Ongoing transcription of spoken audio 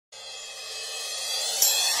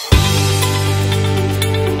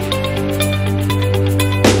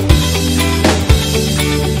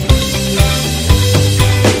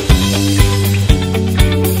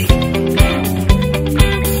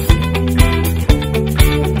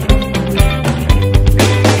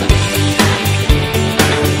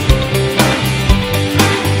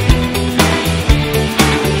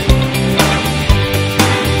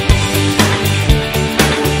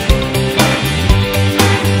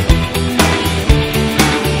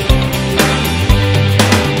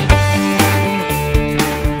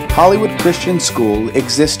Hollywood Christian School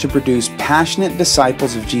exists to produce passionate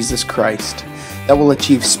disciples of Jesus Christ that will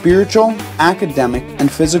achieve spiritual, academic,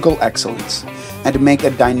 and physical excellence and to make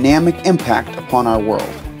a dynamic impact upon our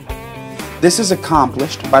world. This is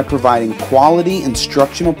accomplished by providing quality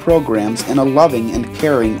instructional programs in a loving and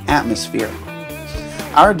caring atmosphere.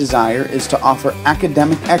 Our desire is to offer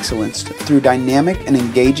academic excellence through dynamic and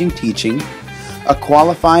engaging teaching, a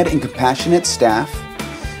qualified and compassionate staff,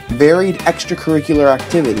 varied extracurricular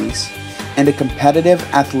activities, and a competitive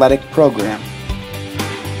athletic program.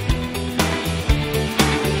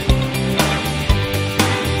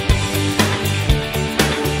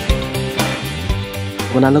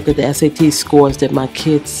 When I look at the SAT scores that my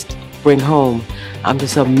kids bring home, I'm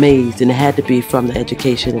just amazed, and it had to be from the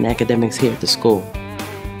education and academics here at the school.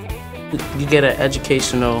 You get an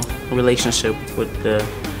educational relationship with the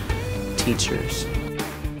teachers.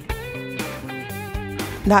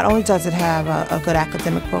 Not only does it have a good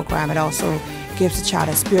academic program, it also gives the child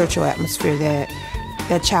a spiritual atmosphere that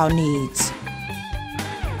that child needs.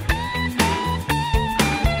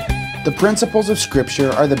 The principles of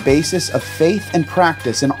Scripture are the basis of faith and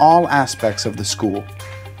practice in all aspects of the school.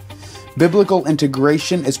 Biblical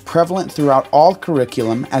integration is prevalent throughout all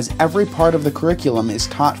curriculum, as every part of the curriculum is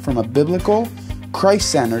taught from a biblical,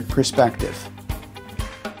 Christ-centered perspective.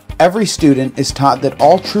 Every student is taught that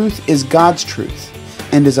all truth is God's truth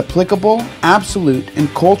and is applicable, absolute,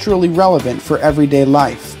 and culturally relevant for everyday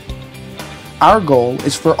life. Our goal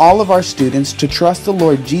is for all of our students to trust the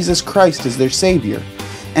Lord Jesus Christ as their Savior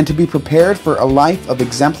and to be prepared for a life of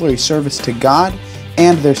exemplary service to God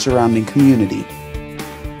and their surrounding community.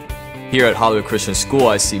 Here at Hollywood Christian School,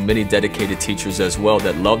 I see many dedicated teachers as well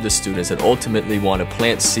that love the students and ultimately want to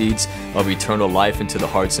plant seeds of eternal life into the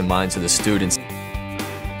hearts and minds of the students.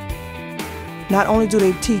 Not only do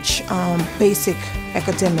they teach basic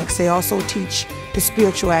academics, they also teach the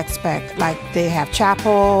spiritual aspect. Like they have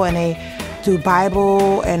chapel and they do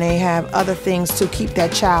Bible and they have other things to keep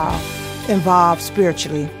that child involved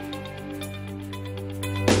spiritually.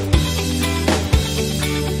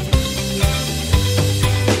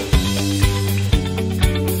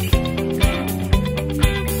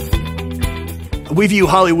 We view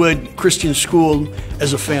Hollywood Christian School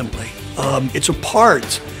as a family. It's a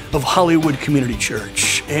part of Hollywood Community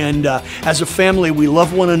Church. And as a family, we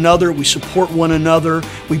love one another, we support one another,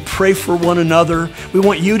 we pray for one another. We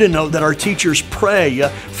want you to know that our teachers pray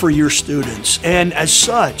for your students. And as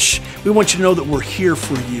such, we want you to know that we're here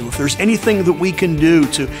for you. If there's anything that we can do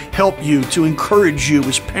to help you, to encourage you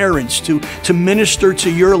as parents, to minister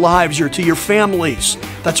to your lives or to your families,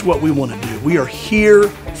 that's what we want to do. We are here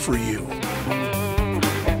for you.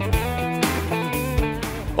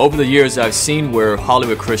 Over the years, I've seen where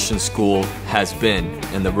Hollywood Christian School has been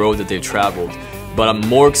and the road that they've traveled, but I'm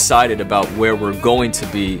more excited about where we're going to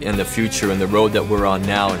be in the future and the road that we're on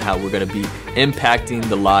now and how we're going to be impacting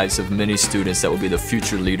the lives of many students that will be the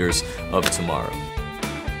future leaders of tomorrow.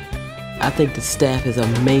 I think the staff is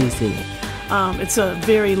amazing. It's a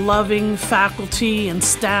very loving faculty and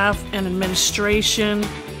staff and administration.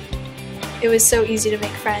 It was so easy to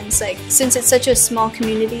make friends. Since it's such a small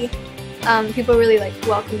community, people really like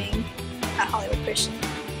welcoming at Hollywood Christian.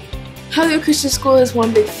 Hollywood Christian School is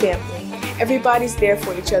one big family. Everybody's there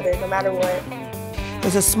for each other no matter what.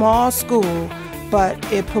 It's a small school, but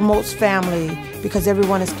it promotes family because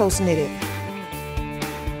everyone is close-knitted.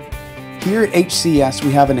 Here at HCS,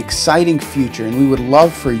 we have an exciting future and we would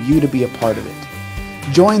love for you to be a part of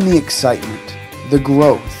it. Join the excitement, the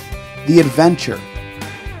growth, the adventure.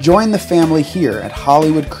 Join the family here at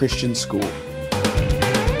Hollywood Christian School.